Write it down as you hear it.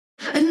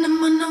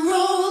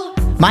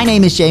My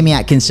name is Jamie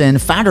Atkinson,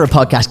 founder of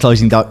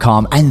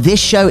podcastclosing.com, and this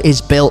show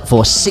is built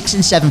for 6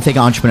 and 7 figure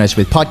entrepreneurs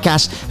with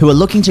podcasts who are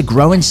looking to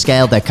grow and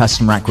scale their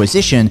customer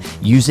acquisition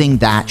using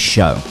that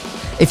show.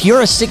 If you're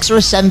a 6 or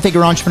a 7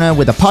 figure entrepreneur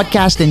with a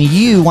podcast and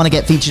you want to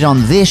get featured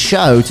on this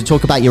show to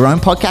talk about your own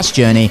podcast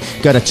journey,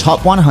 go to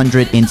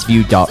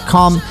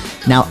top100interview.com.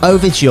 Now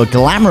over to your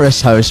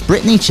glamorous host,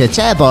 Brittany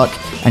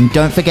Chatterbach, and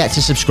don't forget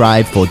to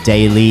subscribe for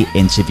daily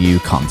interview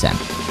content.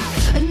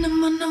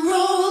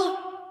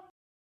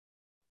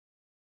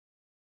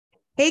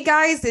 Hey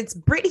guys, it's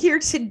Britt here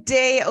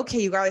today.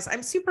 Okay, you guys,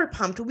 I'm super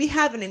pumped. We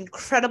have an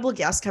incredible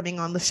guest coming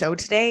on the show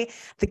today.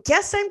 The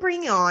guest I'm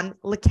bringing on,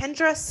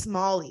 LaKendra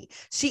Smalley.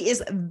 She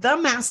is the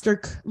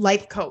master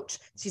life coach.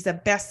 She's a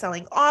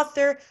best-selling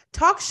author,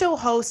 talk show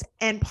host,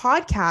 and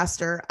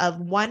podcaster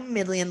of 1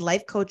 million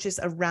life coaches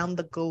around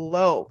the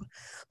globe.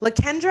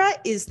 LaKendra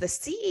is the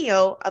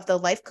CEO of the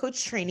Life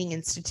Coach Training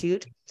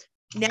Institute,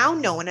 now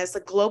known as the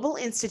Global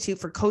Institute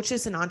for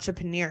Coaches and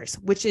Entrepreneurs,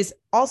 which is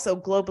also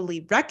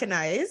globally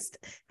recognized,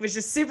 which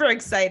is super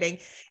exciting.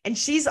 And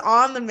she's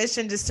on the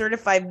mission to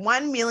certify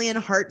 1 million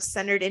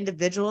heart-centered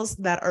individuals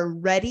that are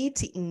ready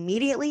to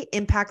immediately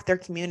impact their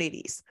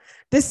communities.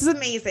 This is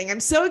amazing. I'm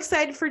so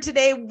excited for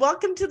today.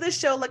 Welcome to the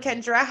show,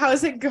 LaKendra.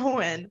 How's it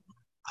going?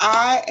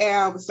 I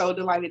am so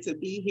delighted to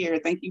be here.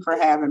 Thank you for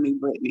having me,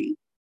 Brittany.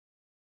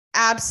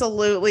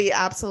 Absolutely.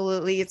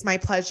 Absolutely. It's my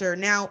pleasure.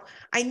 Now,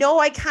 I know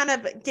I kind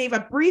of gave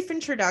a brief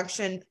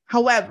introduction.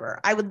 However,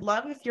 I would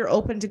love if you're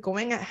open to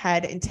going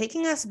ahead and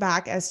taking us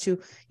back as to,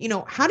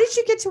 how did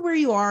you get to where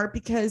you are?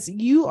 Because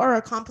you are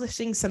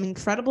accomplishing some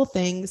incredible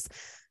things.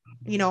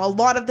 A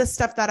lot of the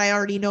stuff that I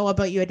already know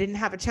about you, I didn't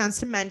have a chance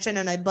to mention,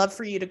 and I'd love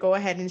for you to go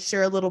ahead and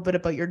share a little bit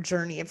about your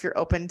journey if you're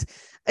open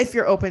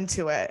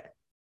to it.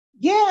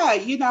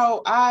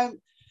 Yeah,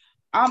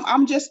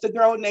 I'm just the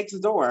girl next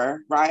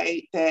door,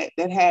 right? That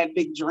had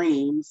big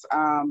dreams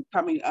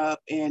coming up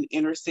in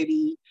inner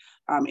city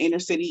youth. I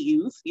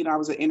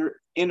was an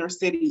inner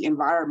city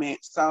environment,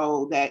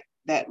 so that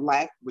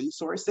lacked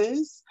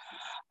resources,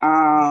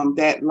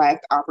 that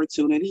lacked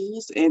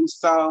opportunities. And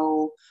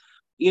so,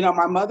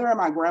 my mother and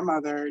my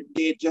grandmother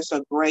did just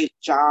a great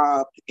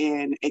job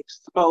in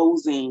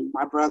exposing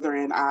my brother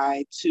and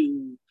I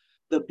to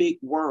the big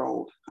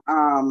world.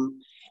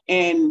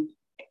 And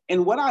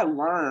what I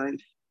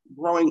learned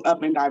growing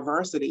up in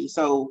diversity.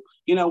 So,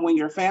 when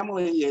your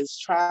family is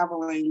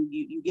traveling,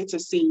 you get to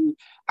see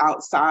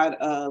outside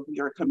of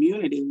your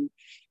community.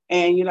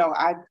 And,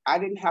 I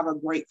didn't have a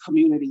great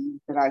community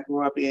that I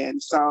grew up in.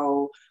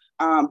 So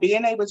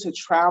being able to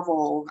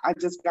travel, I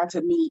just got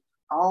to meet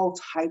all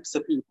types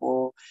of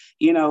people,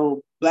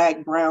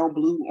 black, brown,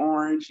 blue,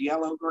 orange,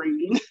 yellow,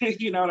 green,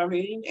 you know what I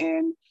mean?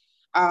 And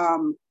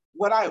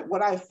what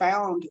I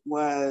found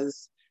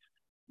was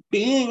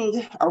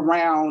being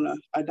around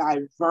a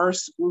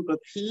diverse group of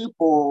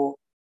people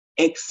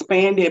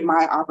expanded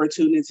my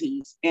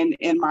opportunities and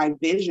my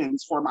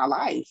visions for my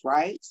life,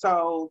 right?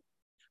 So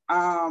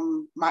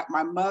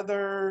my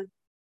mother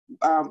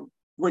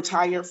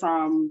retired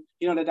from,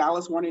 the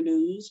Dallas Morning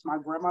News. My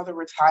grandmother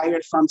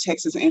retired from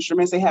Texas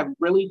Instruments. They have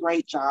really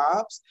great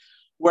jobs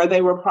where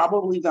they were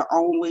probably the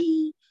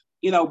only,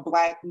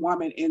 Black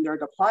woman in their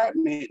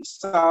department.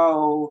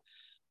 So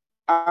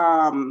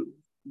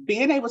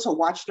being able to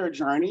watch their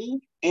journey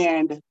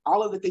and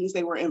all of the things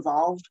they were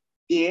involved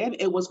in,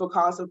 it was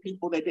because of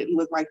people that didn't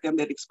look like them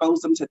that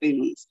exposed them to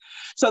things.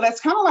 So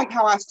that's kind of like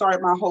how I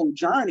started my whole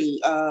journey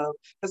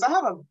because I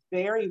have a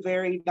very,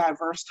 very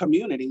diverse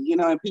community,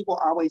 and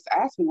people always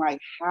ask me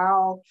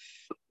how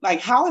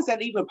is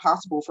that even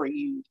possible for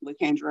you,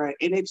 LaKendra?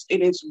 And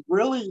it's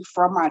really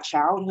from my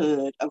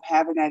childhood of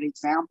having that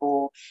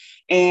example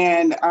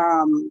and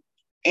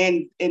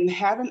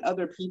having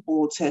other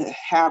people to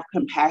have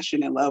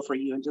compassion and love for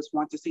you and just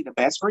want to see the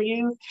best for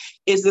you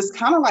is this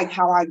kind of like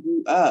how I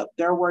grew up.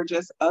 There were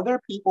just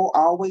other people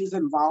always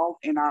involved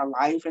in our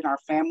life, in our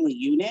family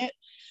unit,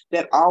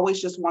 that always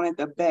just wanted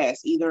the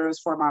best. Either it was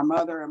for my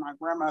mother and my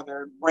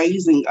grandmother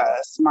raising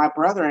us, my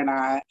brother and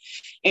I,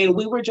 and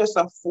we were just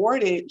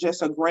afforded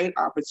just a great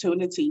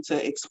opportunity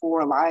to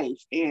explore life.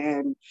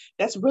 And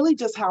that's really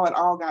just how it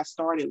all got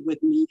started,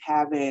 with me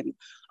having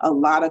a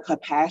lot of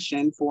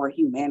compassion for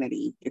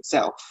humanity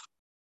itself.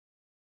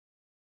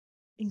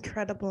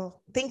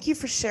 Incredible. Thank you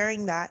for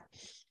sharing that.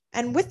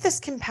 And with this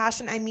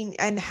compassion,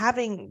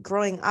 and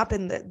growing up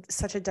in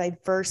such a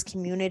diverse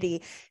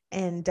community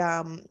and,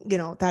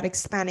 that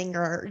expanding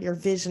your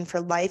vision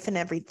for life and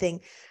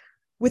everything,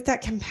 with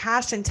that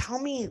compassion, tell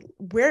me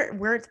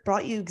where it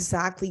brought you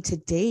exactly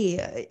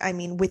today.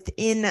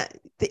 Within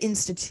the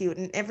Institute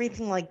and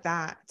everything like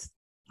that.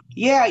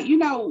 Yeah. I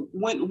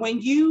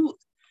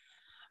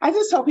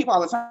just tell people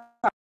all the time,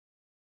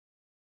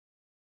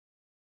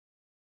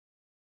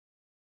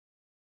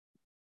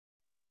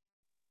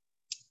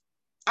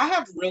 I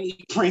have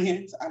really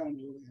friends, I don't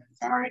know,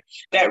 sorry,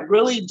 that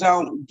really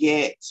don't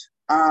get,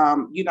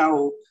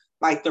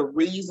 the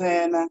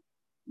reason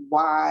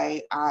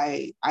why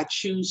I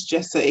choose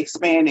just to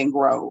expand and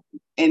grow.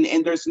 And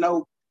there's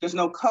no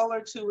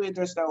color to it.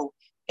 There's no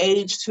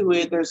age to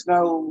it. There's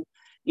no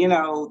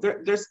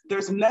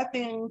There's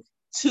nothing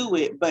to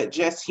it but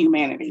just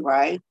humanity,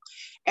 right?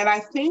 And I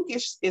think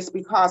it's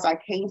because I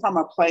came from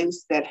a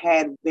place that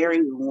had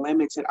very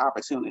limited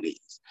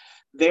opportunities,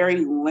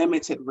 very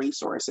limited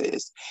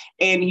resources.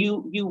 And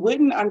you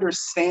wouldn't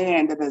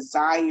understand the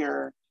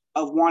desire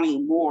of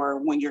wanting more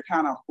when you're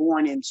kind of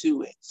born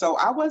into it. So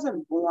I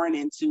wasn't born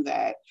into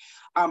that.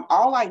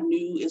 All I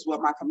knew is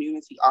what my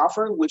community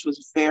offered, which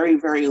was very,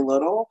 very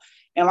little.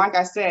 And like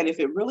I said, if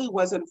it really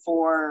wasn't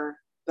for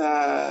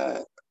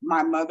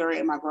my mother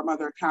and my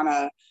grandmother kind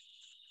of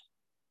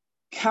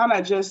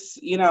just,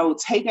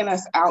 taking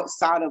us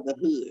outside of the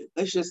hood.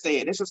 Let's just say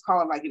it. Let's just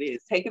call it like it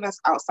is. Taking us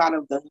outside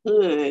of the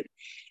hood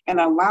and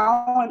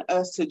allowing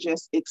us to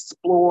just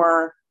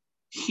explore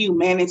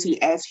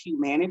humanity as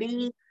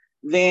humanity,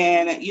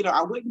 then,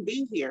 I wouldn't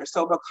be here.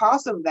 So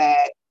because of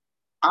that,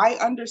 I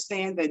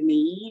understand the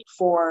need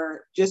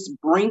for just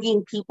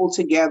bringing people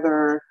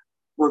together,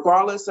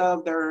 regardless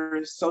of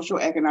their social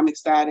economic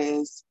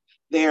status,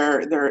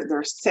 their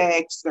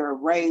sex, their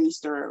race,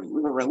 their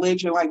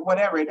religion, like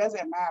whatever, it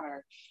doesn't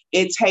matter.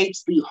 It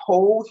takes the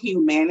whole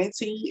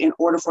humanity in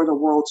order for the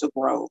world to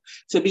grow,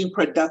 to be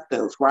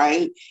productive,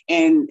 right?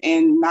 And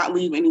not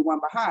leave anyone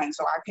behind.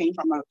 So I came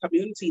from a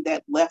community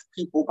that left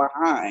people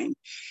behind,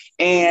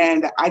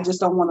 and I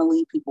just don't want to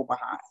leave people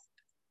behind.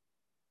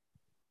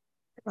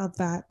 Love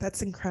that.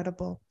 That's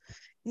incredible.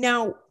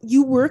 Now,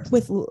 you work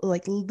with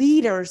like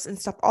leaders and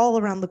stuff all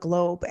around the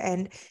globe,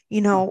 and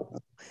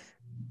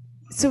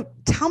so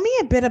tell me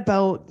a bit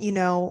about,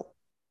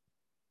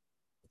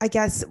 I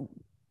guess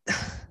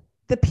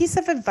the piece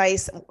of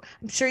advice.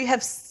 I'm sure you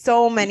have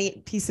so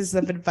many pieces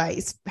of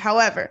advice.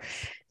 However,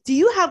 do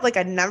you have like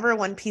a number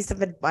one piece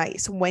of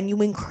advice when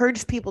you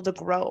encourage people to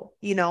grow?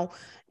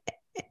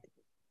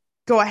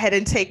 Go ahead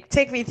and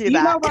take me through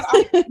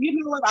that. You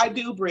know what I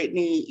do,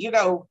 Brittany?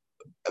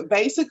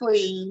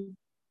 Basically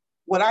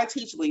what I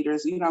teach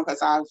leaders,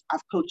 because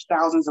I've coached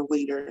thousands of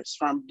leaders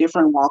from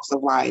different walks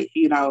of life,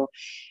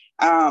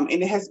 and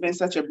it has been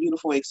such a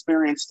beautiful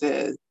experience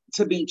to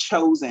be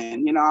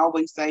chosen. I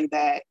always say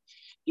that,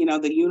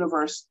 the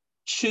universe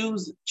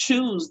choose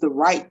the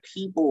right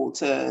people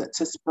to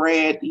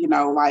spread,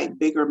 like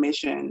bigger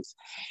missions.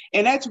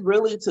 And that's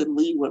really to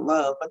lead with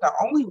love. But the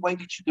only way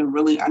that you can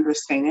really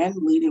understand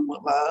leading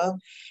with love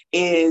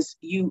is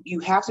you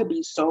have to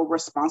be so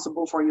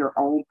responsible for your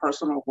own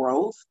personal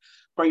growth,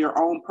 for your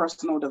own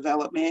personal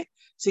development,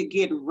 to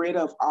get rid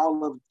of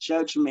all of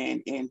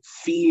judgment and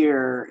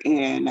fear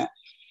and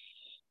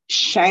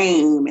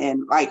shame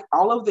and like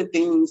all of the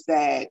things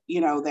that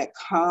that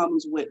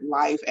comes with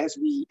life as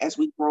we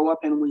grow up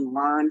and we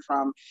learn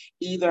from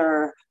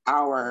either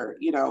our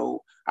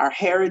our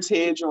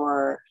heritage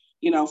or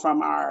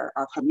from our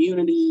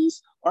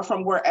communities or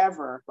from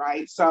wherever,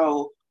 right?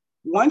 So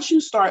once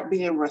you start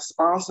being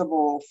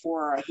responsible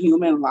for a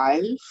human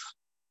life,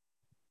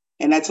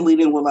 and that's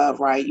leading with love,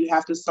 right? You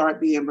have to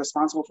start being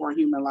responsible for a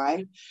human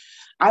life.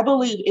 I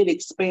believe it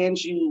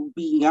expands you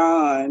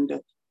beyond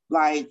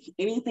like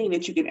anything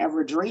that you can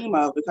ever dream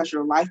of, because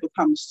your life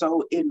becomes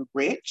so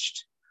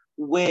enriched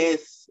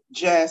with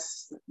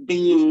just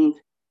being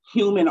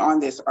human on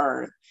this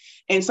earth.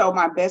 And so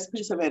my best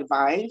piece of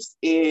advice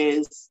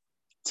is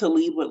to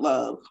lead with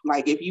love.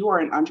 Like if you are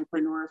an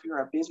entrepreneur, if you're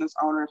a business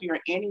owner, if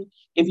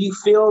you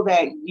feel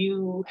that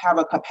you have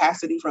a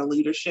capacity for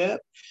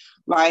leadership,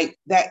 like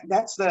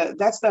that's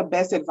the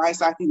best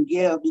advice I can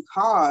give,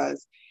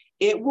 because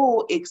it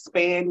will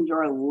expand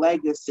your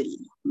legacy,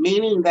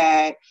 meaning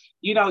that,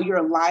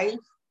 your life,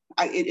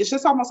 it's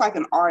just almost like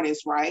an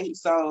artist, right?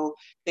 So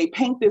they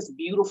paint this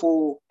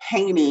beautiful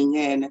painting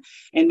and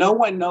no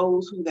one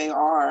knows who they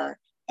are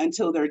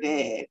until they're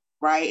dead,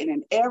 right? And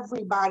then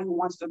everybody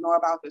wants to know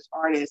about this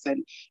artist.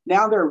 And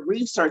now they're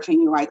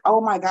researching you like,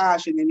 oh my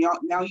gosh. And then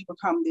now you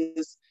become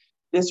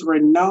this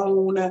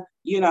renowned,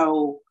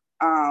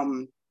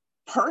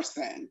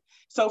 person.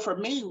 So for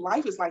me,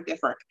 life is like that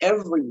for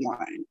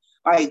everyone.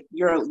 Like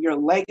your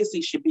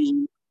legacy should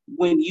be,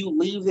 when you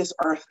leave this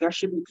earth, there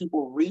should be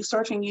people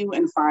researching you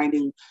and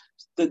finding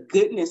the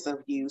goodness of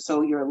you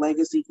so your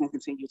legacy can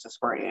continue to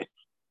spread.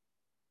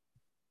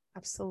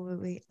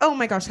 Absolutely. Oh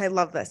my gosh, I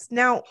love this.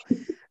 Now,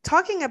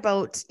 talking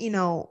about,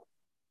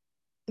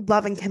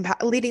 love and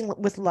leading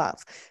with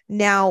love.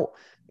 Now,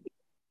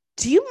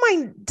 do you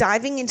mind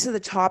diving into the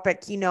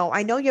topic?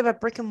 I know you have a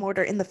brick and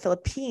mortar in the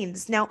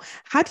Philippines. Now,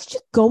 how did you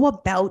go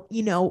about,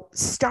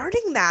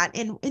 starting that,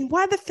 and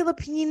why the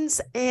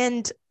Philippines?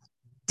 And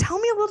tell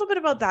me a little bit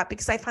about that,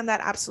 because I find that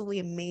absolutely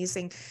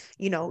amazing.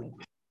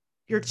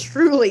 You're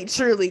truly,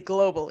 truly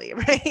globally,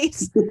 right?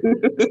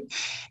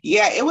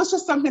 Yeah, it was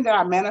just something that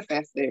I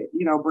manifested,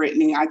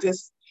 Brittany. I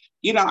just,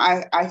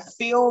 I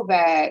feel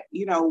that,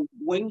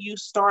 when you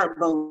start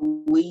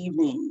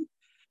believing,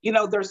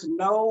 there's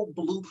no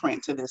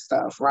blueprint to this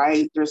stuff,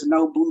 right? There's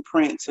no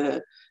blueprint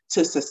to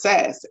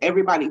success.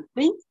 Everybody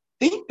think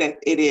that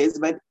it is,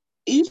 but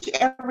each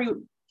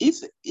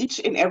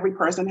and every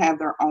person have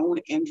their own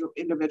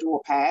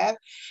individual path,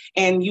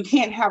 and you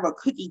can't have a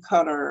cookie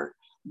cutter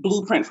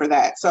blueprint for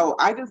that. So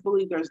I just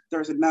believe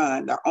there's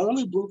none. The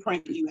only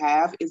blueprint you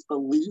have is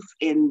belief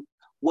in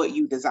what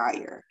you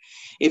desire.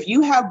 If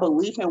you have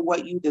belief in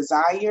what you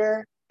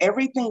desire,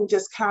 everything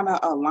just kind of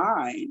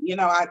align.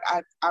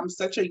 I'm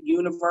such a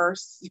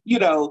universe,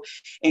 and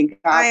I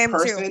God am too.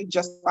 person,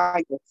 just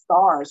like the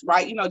stars,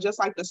 right? Just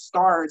like the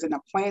stars and the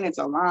planets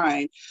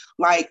align,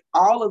 like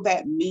all of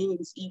that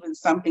means even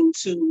something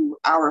to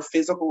our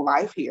physical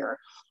life here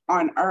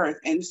on earth.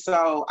 And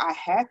so I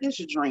had this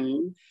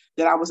dream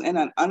that I was in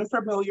an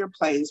unfamiliar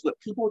place with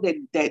people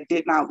that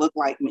did not look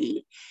like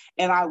me.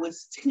 And I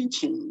was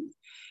teaching.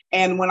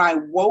 And when I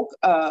woke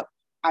up,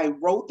 I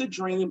wrote the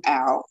dream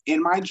out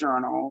in my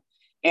journal.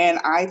 And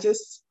I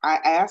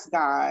asked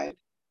God,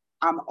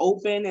 I'm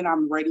open and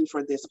I'm ready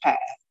for this path.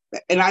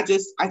 And I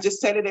just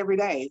said it every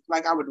day.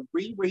 Like I would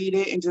reread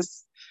it and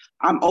just,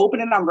 I'm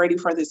open and I'm ready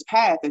for this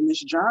path and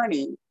this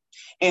journey.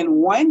 And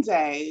one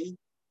day,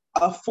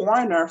 a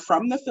foreigner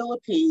from the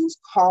Philippines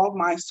called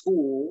my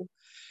school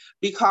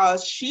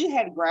because she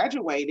had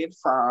graduated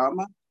from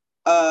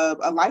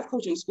a life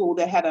coaching school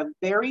that had a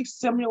very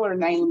similar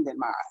name than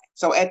mine.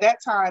 So at that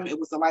time, it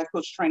was the Life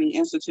Coach Training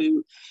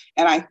Institute.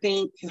 And I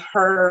think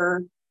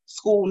her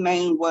school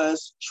name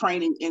was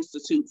Training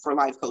Institute for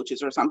Life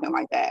Coaches or something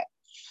like that.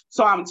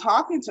 So I'm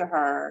talking to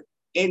her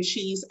and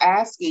she's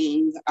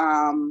asking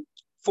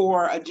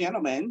for a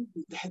gentleman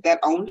that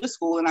owned the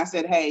school. And I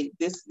said, hey,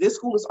 this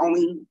school is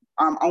only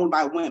owned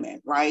by women,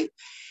 right?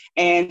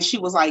 And she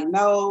was like,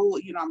 no,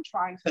 I'm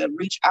trying to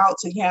reach out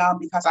to him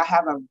because I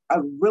have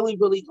a really,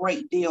 really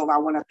great deal. I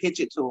want to pitch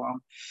it to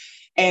him.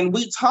 And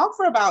we talked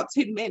for about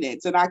 10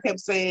 minutes and I kept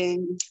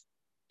saying,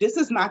 this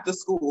is not the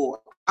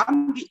school.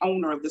 I'm the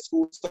owner of the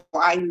school. So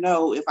I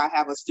know if I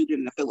have a student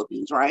in the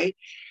Philippines, right?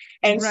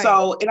 And Right.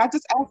 and I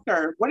just asked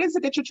her, what is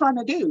it that you're trying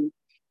to do?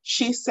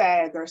 She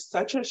said, there's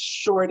such a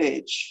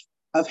shortage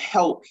of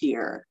help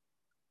here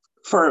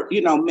for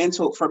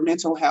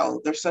mental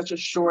health. There's such a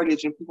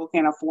shortage and people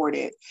can't afford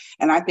it.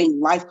 And I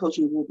think life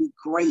coaching will be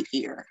great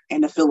here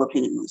in the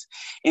Philippines.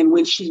 And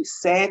when she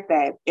said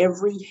that,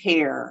 every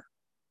hair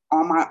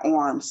on my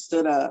arm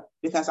stood up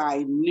because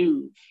I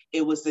knew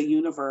it was the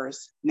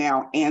universe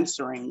now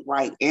answering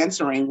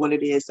what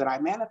it is that I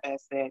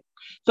manifested.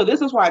 So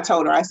this is why I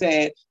told her, I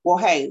said, well,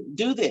 hey,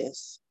 do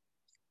this.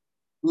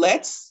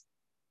 Let's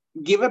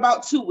give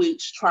about 2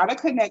 weeks, try to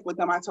connect with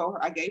them.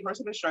 I gave her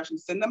some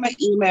instructions, send them an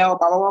email,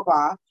 blah, blah, blah,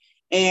 blah.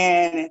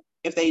 And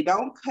if they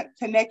don't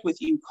connect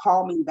with you,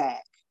 call me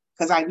back.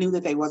 Because I knew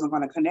that they wasn't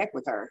going to connect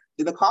with her.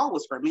 The call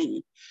was for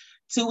me.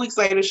 2 weeks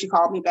later, she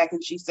called me back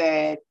and she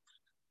said,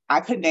 I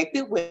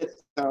connected with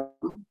them,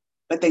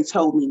 but they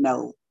told me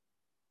no.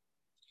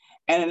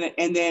 And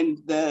then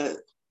the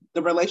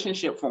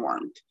relationship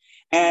formed.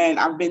 And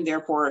I've been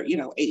there for,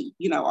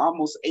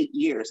 almost 8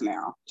 years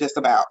now, just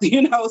about,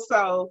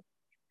 so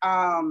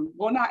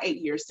well, not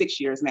 8 years, 6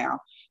 years now.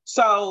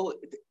 So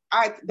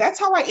that's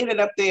how I ended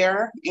up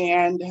there.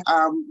 And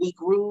we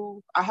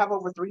grew. I have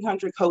over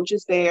 300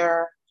 coaches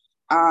there.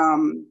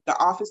 The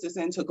office is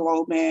in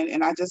Tagloban,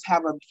 and I just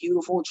have a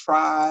beautiful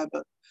tribe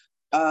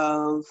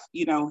of,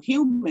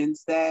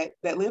 humans that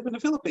live in the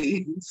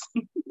Philippines.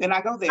 And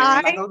I go there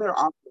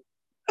often.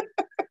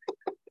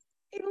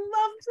 I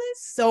love this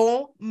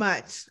so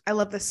much. I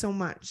love this so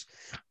much.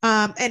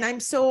 And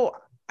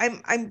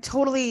I'm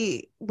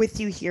totally with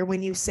you here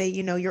when you say,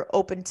 you're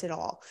open to it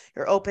all.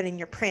 You're open and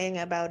you're praying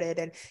about it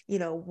and,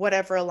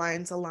 whatever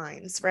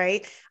aligns,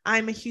 right?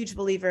 I'm a huge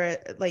believer,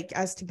 like,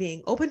 as to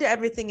being open to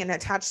everything and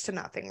attached to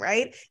nothing,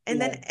 right?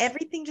 And then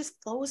everything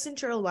just flows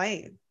into your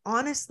life.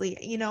 Honestly,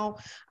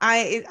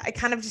 I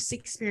kind of just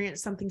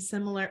experienced something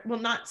similar. Well,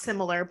 not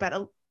similar,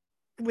 but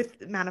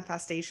with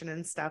manifestation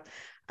and stuff.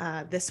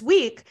 This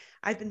week,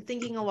 I've been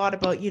thinking a lot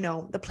about,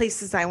 the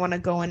places I want to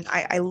go. And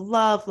I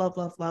love, love,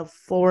 love, love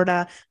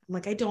Florida. I'm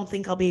like, I don't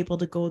think I'll be able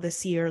to go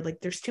this year.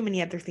 Like, there's too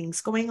many other things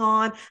going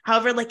on.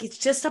 However, like, it's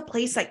just a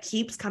place that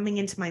keeps coming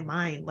into my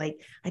mind. Like,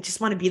 I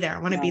just want to be there.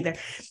 I want to be there.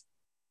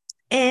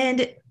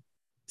 And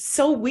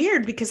so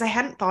weird because I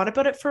hadn't thought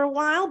about it for a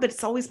while, but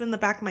it's always been in the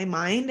back of my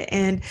mind.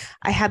 And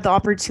I had the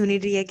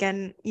opportunity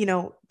again,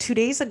 2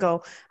 days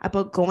ago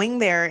about going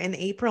there in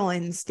April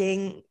and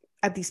staying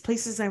at these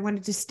places I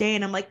wanted to stay.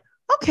 And I'm like,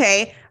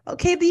 okay,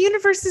 the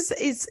universe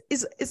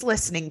is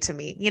listening to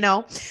me,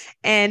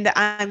 and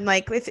I'm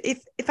like,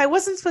 if I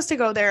wasn't supposed to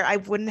go there, I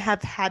wouldn't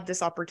have had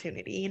this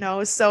opportunity,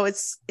 so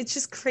it's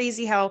just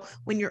crazy how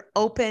when you're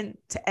open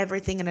to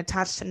everything and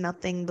attached to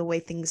nothing, the way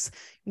things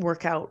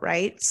work out,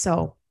 right?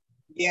 So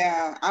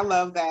yeah, I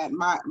love that.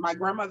 My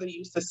grandmother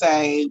used to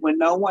say, when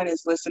no one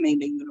is listening,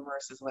 the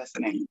universe is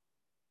listening.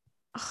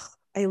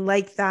 I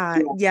like that.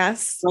 Yeah.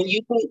 Yes.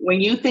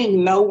 When you think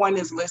no one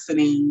is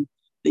listening,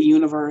 the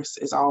universe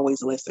is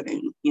always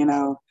listening,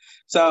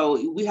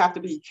 So we have to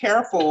be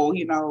careful,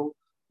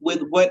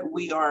 with what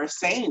we are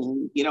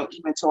saying,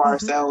 even to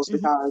ourselves,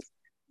 because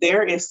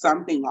there is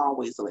something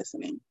always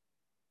listening.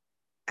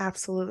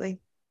 Absolutely.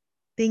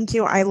 Thank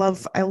you. I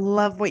love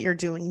what you're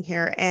doing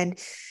here. And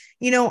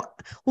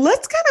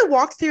Let's kind of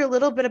walk through a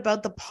little bit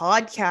about the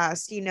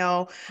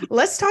podcast.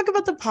 Let's talk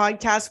about the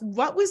podcast.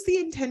 What was the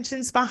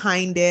intentions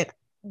behind it?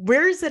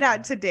 Where is it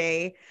at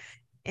today?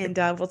 And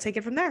we'll take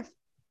it from there.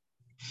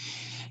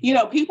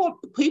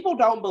 People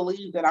don't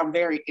believe that I'm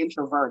very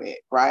introverted,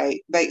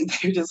 right? They're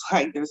just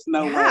like, there's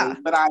no way.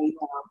 But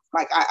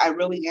I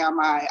really am.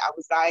 I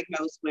was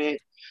diagnosed with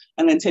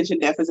an attention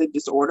deficit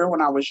disorder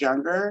when I was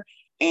younger,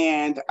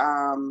 and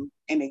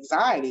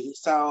anxiety.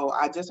 So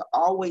I just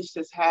always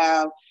just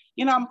have,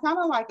 I'm kind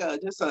of like a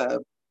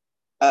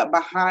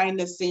behind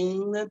the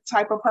scene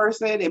type of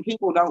person, and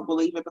people don't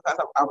believe it because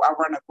I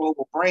run a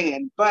global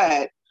brand,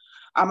 but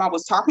I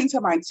was talking to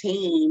my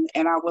team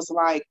and I was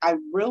like, I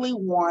really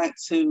want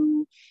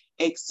to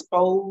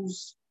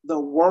expose the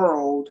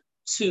world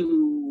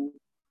to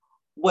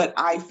what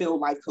I feel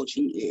life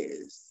coaching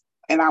is.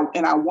 And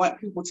I want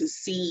people to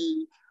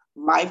see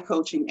life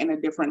coaching in a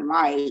different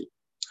light.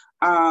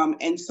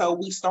 And so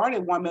we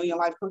started 1 million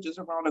life coaches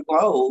around the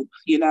globe.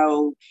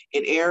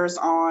 It airs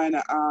on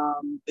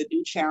the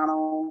new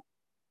channel,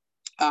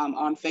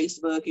 on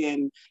Facebook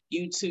and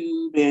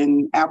YouTube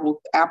and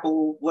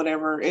Apple,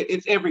 whatever.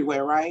 It's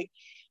everywhere, right?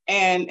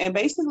 And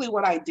basically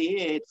what I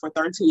did for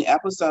 13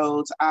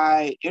 episodes,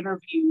 I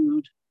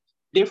interviewed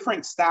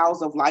different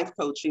styles of life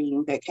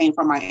coaching that came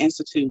from my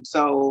institute.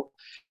 So,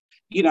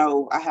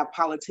 I have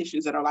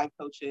politicians that are life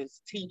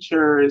coaches,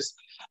 teachers,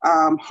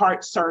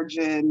 heart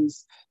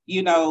surgeons,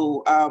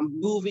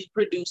 movie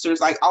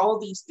producers, like all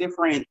these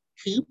different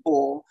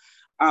people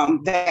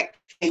that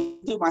came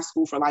through my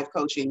school for life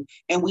coaching.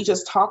 And we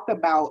just talked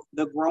about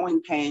the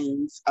growing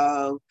pains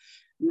of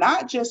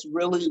not just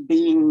really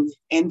being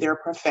in their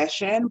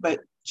profession, but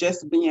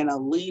just being a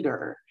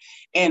leader,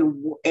 and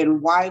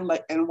why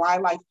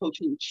life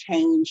coaching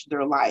changed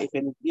their life,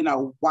 and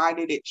why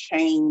did it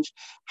change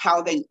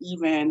how they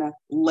even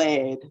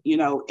led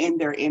in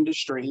their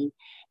industry,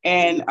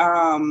 and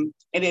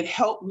it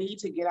helped me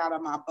to get out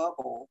of my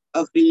bubble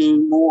of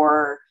being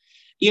more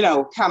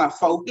kind of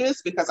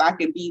focused, because I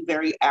can be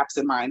very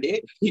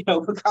absent-minded,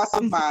 because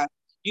of my,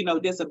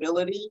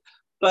 disability.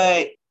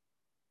 But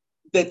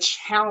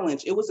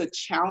it was a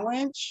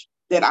challenge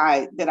that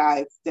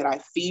I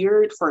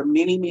feared for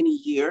many, many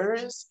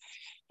years.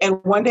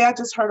 And one day I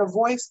just heard a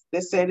voice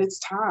that said, it's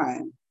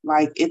time,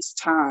 like it's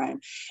time.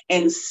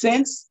 And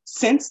since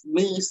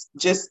me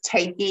just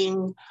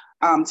taking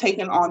on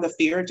the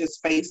fear,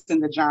 just facing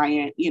the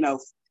giant,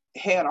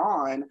 head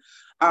on,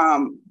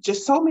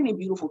 just so many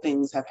beautiful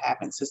things have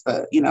happened since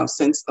the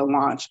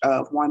launch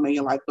of 1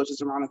 million life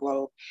coaches around the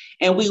globe.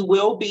 And we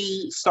will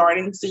be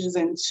starting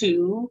season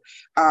 2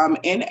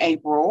 in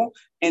April.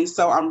 And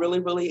so I'm really,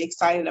 really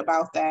excited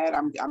about that.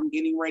 I'm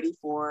getting ready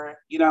for,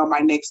 my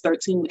next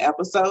 13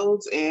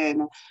 episodes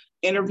and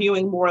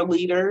interviewing more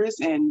leaders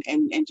and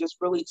just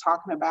really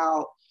talking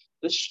about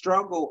the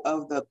struggle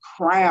of the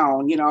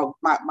crown.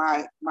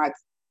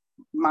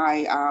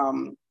 My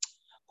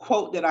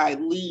quote that I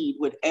lead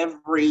with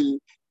every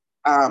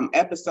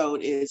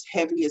episode is,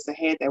 heavy is the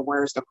head that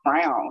wears the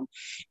crown.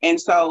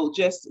 And so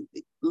just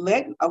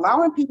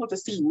allowing people to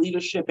see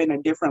leadership in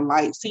a different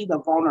light, see the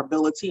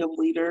vulnerability of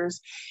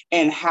leaders,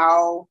 and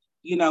how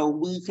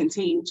we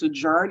continue to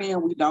journey,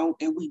 and we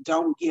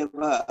don't give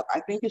up.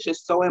 I think it's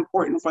just so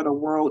important for the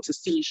world to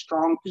see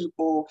strong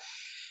people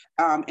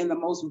in the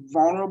most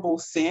vulnerable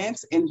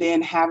sense, and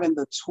then having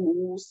the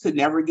tools to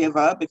never give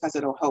up, because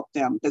it'll help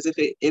them. Because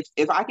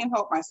if I can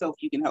help myself,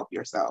 you can help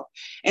yourself.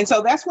 And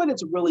so that's what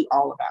it's really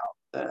all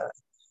about,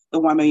 the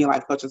 1 million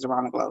life coaches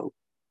around the globe.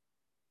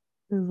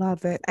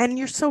 Love it. And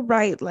you're so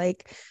right.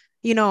 Like,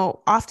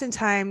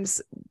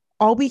 oftentimes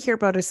all we hear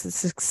about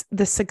is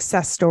the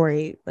success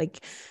story,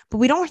 but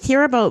we don't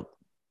hear about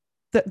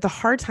the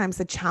hard times,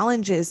 the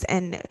challenges.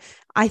 And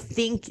I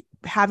think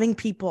having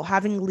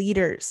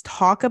leaders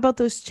talk about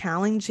those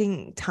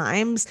challenging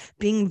times,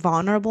 being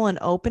vulnerable and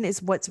open,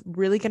 is what's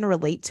really going to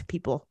relate to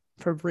people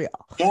for real.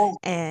 Yeah.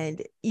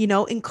 And,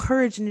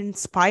 encourage and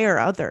inspire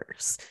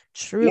others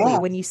truly,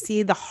 when you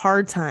see the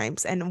hard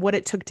times and what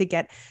it took to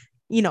get,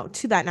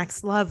 to that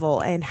next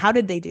level, and how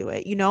did they do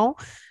it,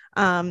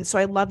 so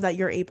I love that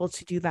you're able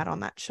to do that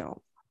on that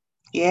show.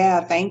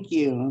 Yeah. Thank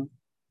you.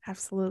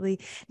 Absolutely.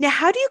 Now,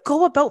 how do you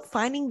go about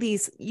finding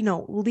these,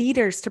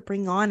 leaders to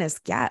bring on as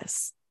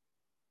guests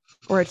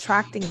or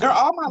attracting them? They're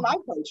all my life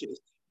coaches.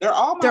 They're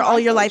all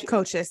your life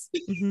coaches.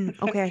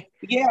 Mm-hmm. Okay.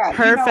 Yeah.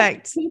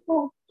 Perfect.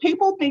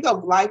 People think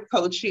of life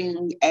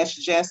coaching as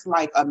just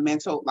like on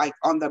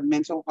the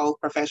mental health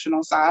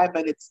professional side,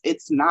 but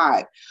it's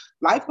not.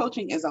 Life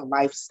coaching is a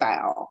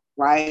lifestyle,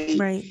 right?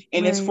 Right.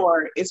 And it's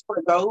for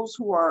those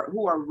who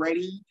are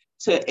ready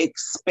to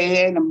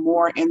expand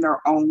more in their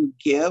own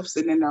gifts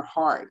and in their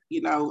heart.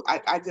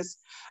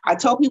 I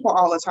tell people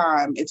all the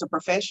time, it's a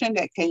profession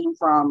that came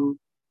from,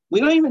 we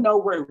don't even know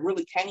where it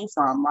really came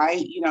from,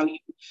 right?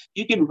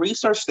 You can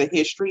research the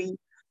history,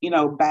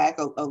 back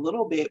a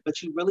little bit,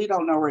 but you really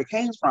don't know where it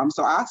came from.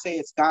 So I say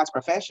it's God's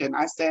profession.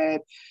 I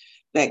said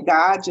that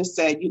God just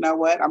said, you know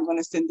what, I'm going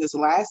to send this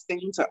last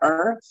thing to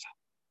earth.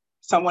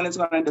 Someone is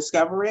going to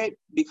discover it,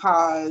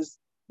 because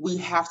we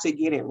have to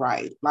get it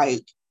right.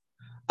 Like,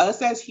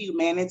 us as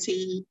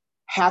humanity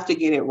have to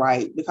get it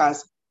right,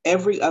 because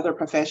every other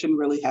profession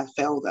really has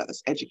failed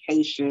us.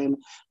 Education,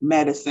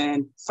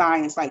 medicine,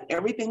 science, like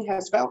everything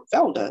has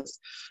failed us.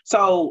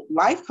 So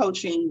life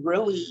coaching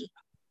really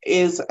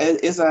is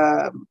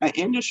an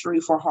industry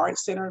for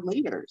heart-centered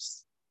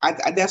leaders.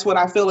 That's what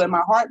I feel in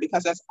my heart,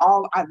 because that's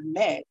all I've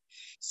met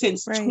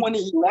since Right.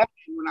 2011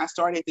 when I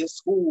started this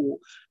school.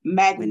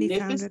 When you founded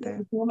Magnificent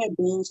it. human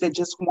beings that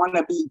just want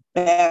to be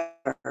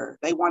better.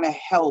 They want to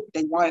help.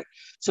 They want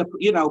to,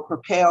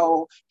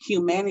 propel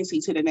humanity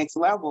to the next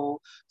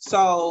level.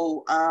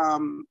 So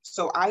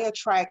I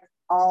attract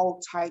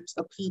all types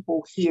of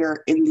people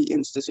here in the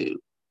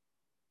Institute.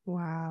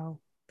 Wow.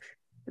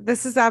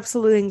 This is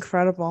absolutely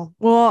incredible.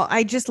 Well,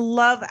 I just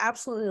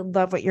absolutely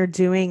love what you're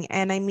doing.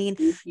 And I mean,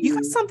 Thank you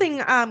have you. something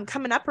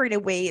coming up right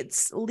away.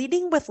 It's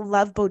Leading with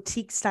Love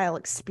Boutique Style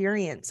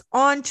Experience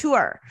on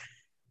tour.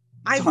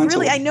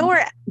 I know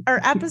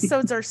our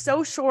episodes are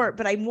so short,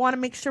 but I want to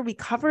make sure we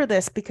cover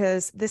this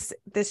because this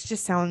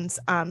just sounds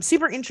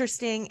super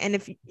interesting. And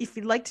if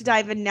you'd like to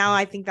dive in now,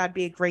 I think that'd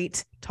be a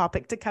great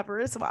topic to cover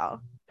as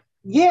well.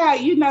 Yeah,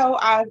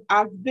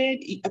 I've been,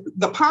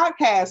 the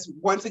podcast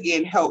once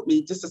again helped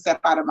me just to step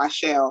out of my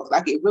shell.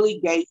 Like, it really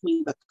gave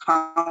me the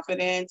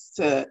confidence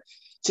to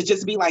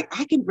just be like,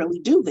 I can really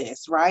do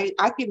this, right?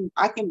 I can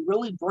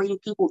really bring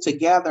people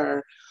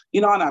together,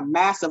 on a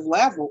massive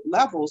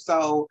level.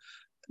 So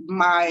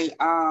my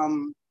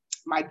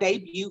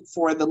debut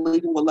for the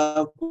Leading with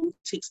Love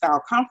Boutique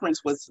Style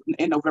Conference was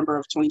in November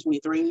of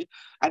 2023.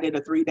 I did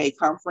a 3-day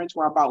conference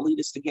where I brought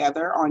leaders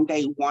together. On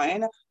day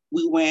one,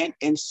 we went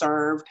and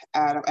served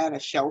at a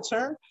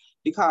shelter,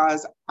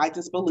 because I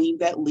just believe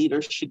that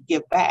leaders should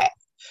give back.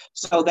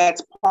 So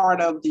that's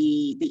part of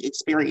the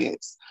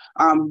experience.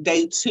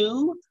 Day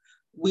two,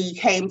 we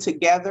came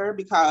together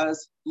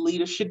because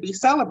leaders should be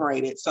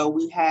celebrated. So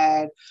we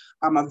had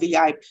a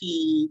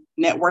VIP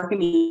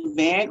networking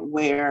event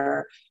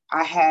where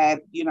I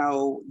had,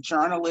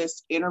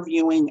 journalists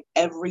interviewing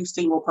every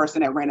single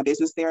person that ran a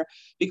business there,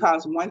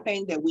 because one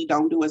thing that we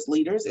don't do as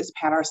leaders is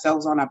pat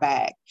ourselves on our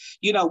back.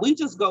 We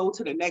just go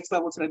to the next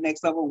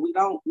level, We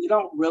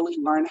don't really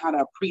learn how to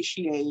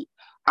appreciate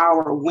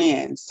our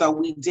wins. So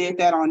we did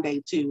that on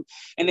day two.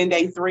 And then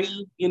day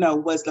three,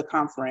 was the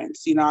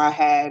conference. I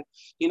had,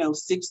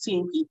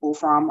 16 people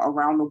from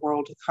around the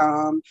world to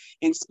come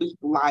and speak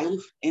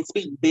life and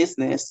speak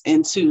business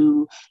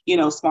into,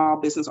 small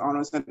business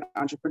owners and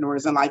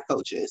entrepreneurs and life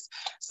coaches.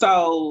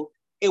 So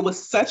it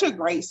was such a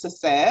great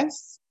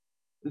success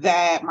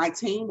that my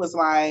team was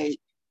like,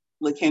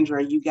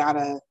 LaKendra, you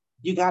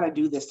gotta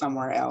do this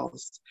somewhere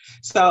else.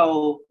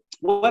 So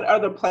what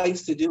other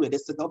place to do it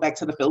is to go back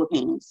to the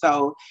Philippines.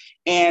 So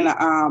in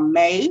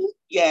May,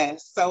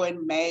 yes. So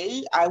in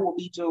May, I will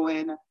be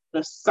doing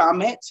the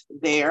summit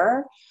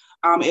there.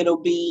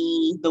 It'll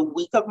be the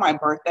week of my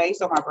birthday.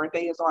 So my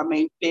birthday is on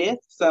May 5th.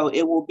 So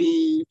it will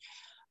be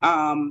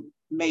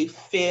May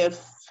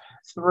 5th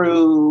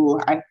through,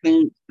 I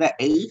think, the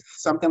 8th,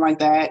 something like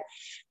that.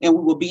 And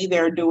we will be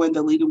there doing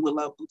the Leading with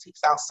Love Boutique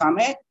Style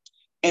Summit.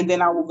 And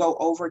then I will go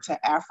over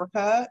to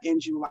Africa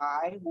in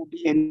July. We'll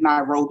be in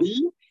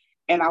Nairobi,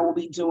 and I will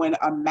be doing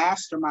a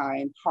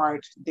mastermind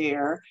part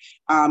there.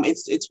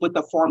 It's with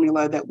the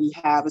formula that we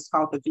have. It's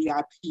called the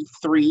VIP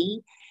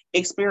 3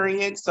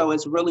 experience. So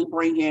it's really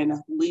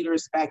bringing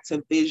leaders back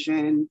to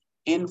vision,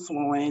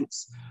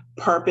 influence,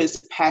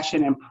 purpose,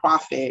 passion, and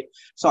profit.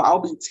 So I'll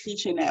be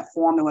teaching that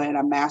formula in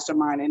a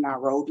mastermind in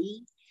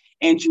Nairobi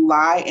in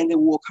July, and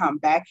then we'll come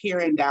back here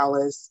in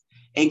Dallas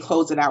and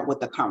close it out with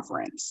the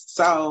conference.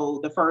 So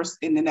that's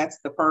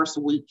the first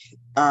week,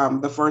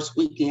 the first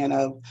weekend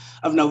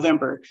of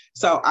November.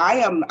 So I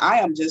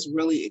am just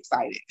really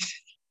excited.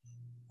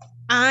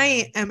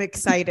 I am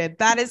excited.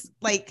 That is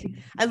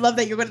I love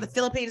that you're going to the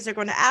Philippines, you're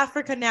going to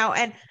Africa now,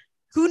 and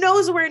who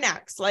knows where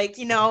next?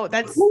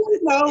 That's who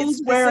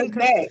knows where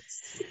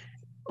next?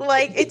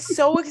 It's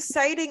so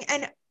exciting.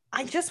 And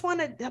I just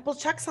want to double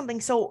check something.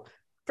 So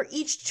for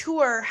each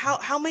tour,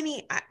 how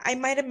many, I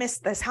might have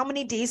missed this, how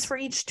many days for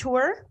each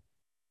tour?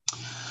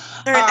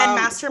 And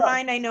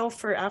mastermind, I know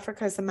for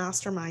Africa is the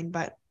mastermind,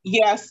 but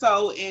yeah,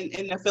 so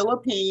in the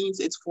Philippines,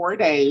 it's 4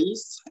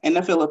 days in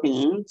the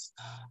Philippines.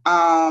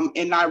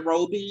 In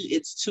Nairobi,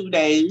 it's 2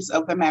 days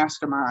of the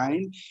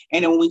mastermind.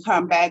 And then when we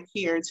come back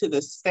here to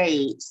the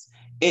States,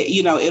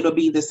 it'll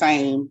be the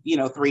same,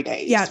 3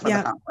 days for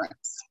the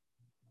conference.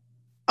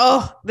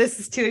 Oh, this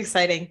is too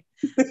exciting.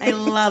 I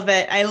love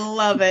it. I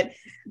love it.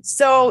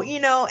 So,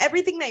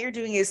 everything that you're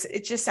doing it's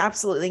just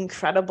absolutely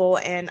incredible.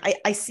 And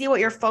I see what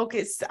you're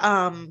focused,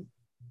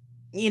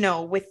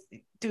 with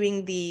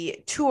doing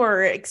the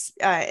tour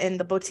and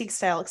the boutique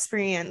style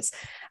experience.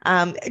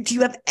 Do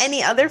you have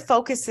any other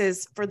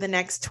focuses for the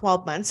next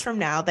 12 months from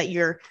now that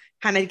you're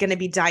kind of going to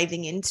be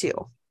diving into?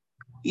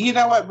 You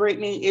know what,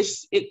 Brittany,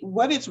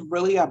 what it's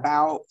really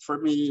about for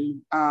me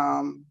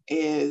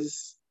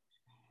is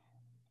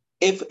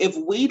if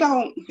we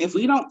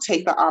don't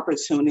take the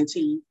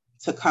opportunity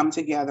to come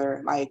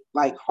together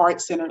like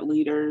heart-centered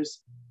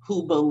leaders,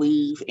 who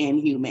believe in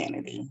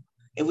humanity.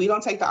 If we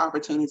don't take the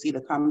opportunity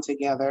to come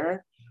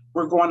together,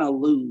 we're going to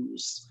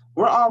lose.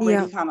 We're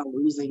already kind of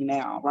losing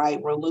now,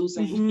 right? We're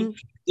losing.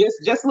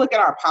 Just look at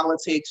our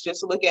politics.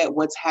 Just look at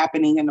what's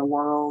happening in the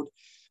world.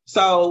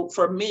 So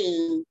for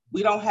me,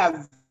 we don't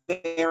have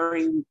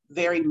very,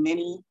 very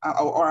many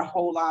or a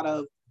whole lot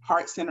of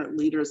heart-centered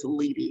leaders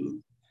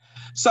leading.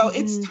 So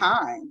it's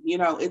time,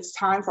 it's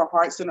time for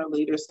heart-centered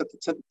leaders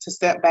to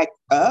step back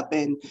up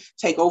and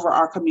take over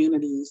our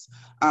communities,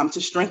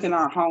 to strengthen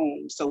our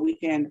homes so we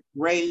can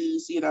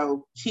raise,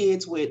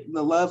 kids with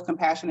the love,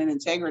 compassion, and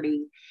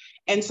integrity.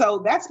 And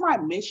so that's my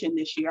mission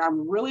this year.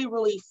 I'm really,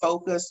 really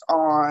focused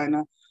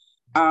on,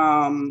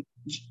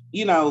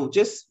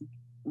 just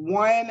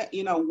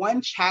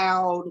one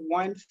child,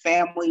 one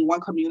family,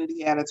 one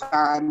community at a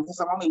time, because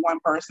I'm only one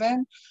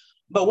person.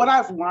 But what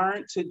I've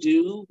learned to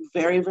do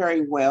very,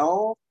 very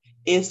well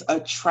is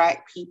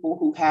attract people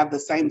who have the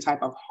same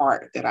type of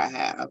heart that I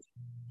have.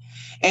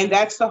 And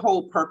that's the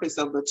whole purpose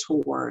of the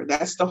tour.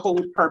 That's the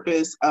whole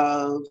purpose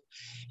of,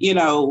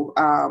 I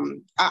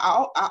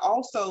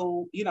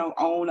also,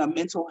 own a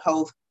mental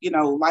health,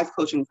 life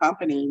coaching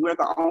company. We're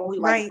the only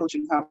life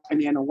coaching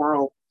company in the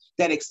world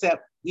that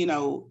accept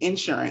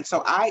insurance.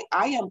 So I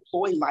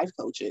employ life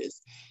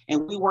coaches,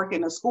 and we work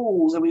in the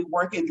schools, and we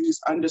work in these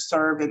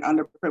underserved and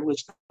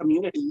underprivileged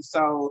communities.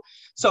 So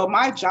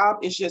my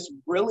job is just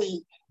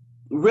really,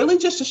 really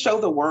just to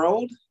show the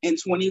world in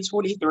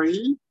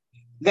 2023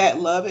 that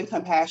love and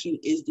compassion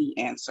is the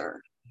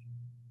answer.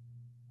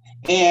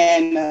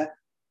 And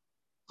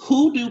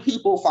who do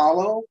people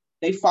follow?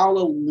 They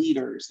follow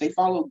leaders. They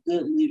follow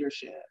good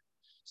leadership.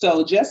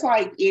 So just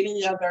like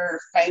any other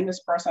famous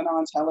person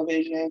on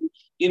television,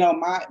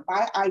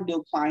 my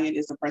ideal client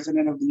is the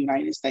president of the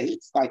United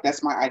States. Like,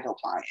 that's my ideal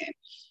client.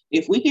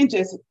 If we can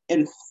just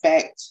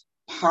infect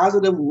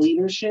positive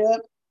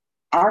leadership,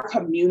 our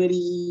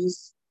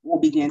communities will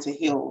begin to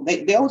heal.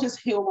 They'll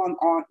just heal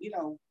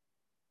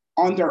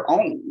on their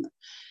own,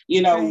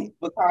 because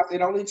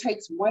it only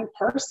takes one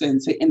person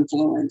to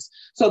influence.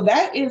 So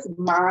that is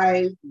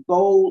my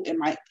goal and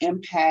my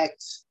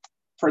impact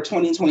for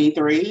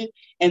 2023.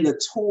 And the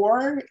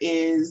tour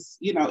is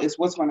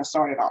what's going to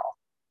start it all.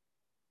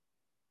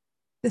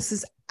 This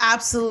is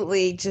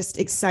absolutely just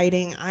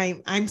exciting.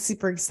 I'm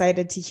super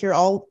excited to hear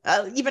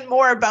even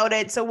more about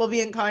it. So we'll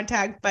be in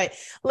contact. But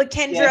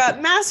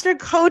LaKendra, Master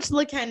Coach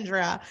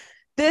LaKendra,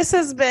 this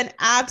has been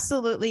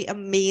absolutely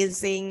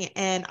amazing.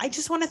 And I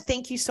just want to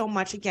thank you so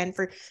much again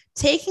for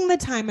taking the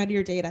time out of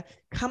your day to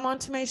come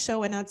onto my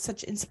show and add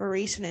such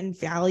inspiration and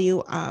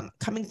value,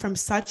 coming from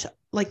such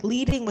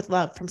leading with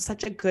love from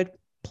such a good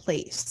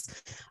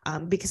place,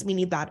 because we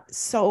need that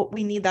so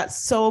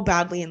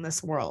badly in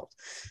this world.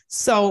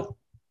 So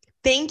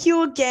thank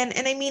you again.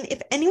 And I mean,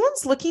 if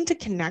anyone's looking to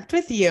connect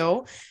with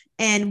you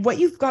and what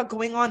you've got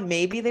going on,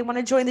 maybe they want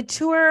to join the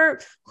tour,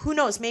 who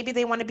knows, maybe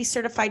they want to be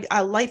certified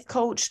life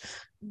coach,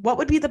 what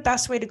would be the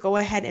best way to go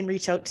ahead and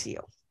reach out to you?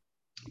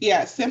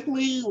 Yeah,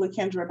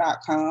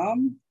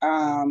 simplylakendra.com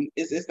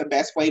is the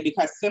best way,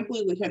 because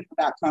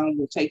simplylakendra.com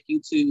will take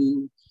you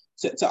to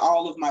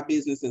all of my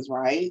businesses,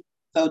 right?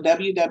 So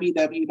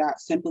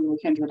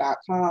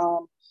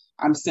www.simplylakendra.com.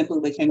 I'm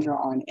Simply LaKendra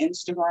on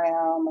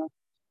Instagram.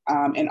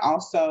 And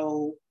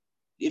also,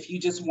 if you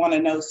just want to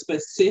know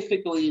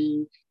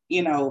specifically,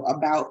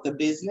 about the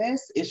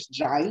business, it's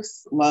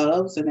Gice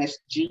Loves, and that's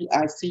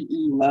GICE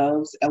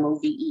Loves,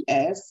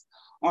 LOVES,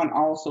 on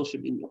all social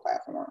media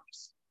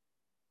platforms.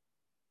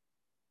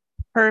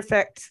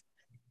 Perfect.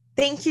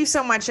 Thank you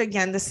so much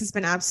again. This has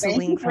been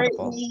absolutely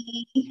incredible.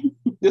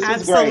 This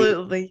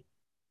absolutely.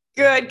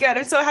 Good.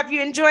 So have you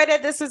enjoyed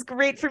it? This was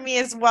great for me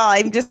as well.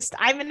 I'm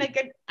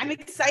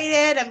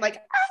excited. I'm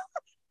like,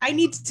 I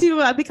need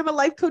to become a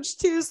life coach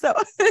too. So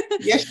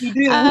yes, you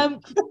do.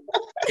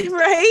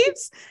 Right.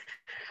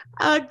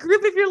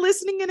 Group, if you're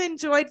listening and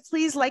enjoyed,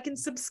 please like and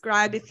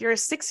subscribe. If you're a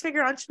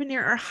six-figure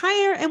entrepreneur or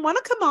higher and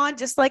want to come on,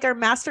 just like our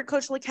master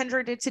coach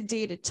LaKendra did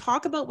today, to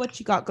talk about what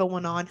you got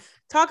going on,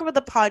 talk about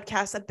the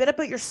podcast, a bit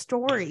about your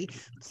story,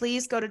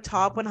 please go to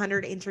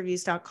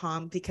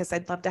top100interviews.com, because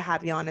I'd love to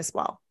have you on as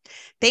well.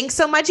 Thanks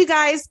so much, you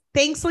guys.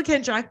 Thanks,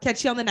 LaKendra.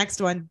 Catch you on the next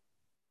one.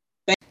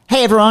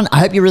 Hey everyone, I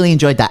hope you really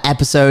enjoyed that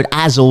episode.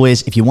 As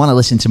always, if you want to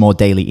listen to more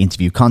daily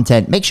interview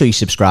content, make sure you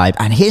subscribe.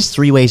 And here's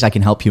 3 ways I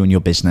can help you in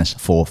your business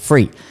for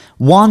free.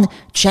 1,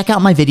 check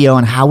out my video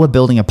on how we're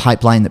building a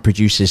pipeline that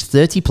produces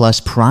 30 plus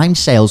prime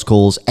sales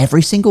calls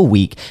every single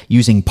week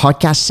using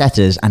podcast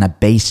setters and a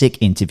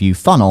basic interview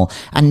funnel.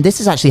 And this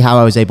is actually how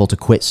I was able to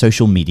quit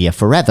social media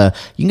forever.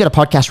 You can go to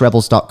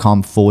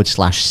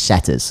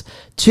podcastrebels.com/setters.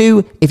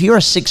 2, if you're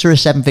a 6 or a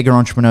 7-figure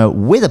entrepreneur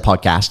with a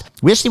podcast,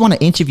 we actually want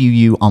to interview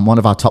you on one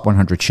of our top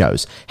 100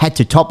 shows. Head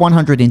to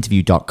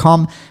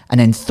top100interview.com. And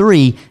then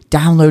 3,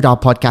 download our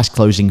podcast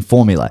closing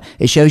formula.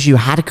 It shows you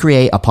how to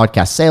create a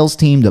podcast sales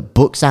team that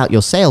books out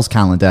your sales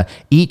calendar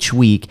each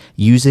week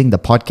using the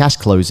podcast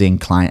closing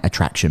client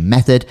attraction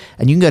method.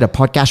 And you can go to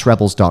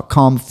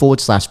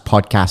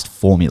podcastrebels.com/podcast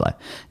formula.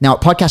 Now,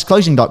 at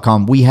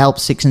podcastclosing.com, we help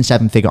 6 and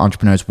 7 figure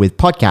entrepreneurs with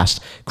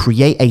podcasts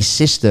create a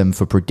system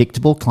for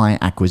predictable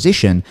client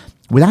acquisition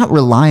without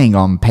relying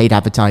on paid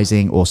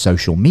advertising or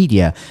social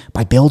media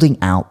by building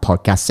out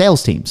podcast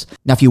sales teams.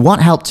 Now, if you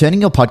want help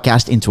turning your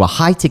podcast into a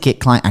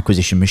high-ticket client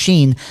acquisition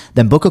machine,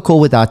 then book a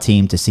call with our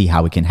team to see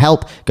how we can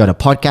help. Go to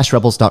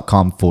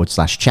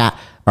podcastrebels.com/chat.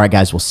 All right,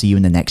 guys, we'll see you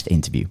in the next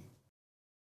interview.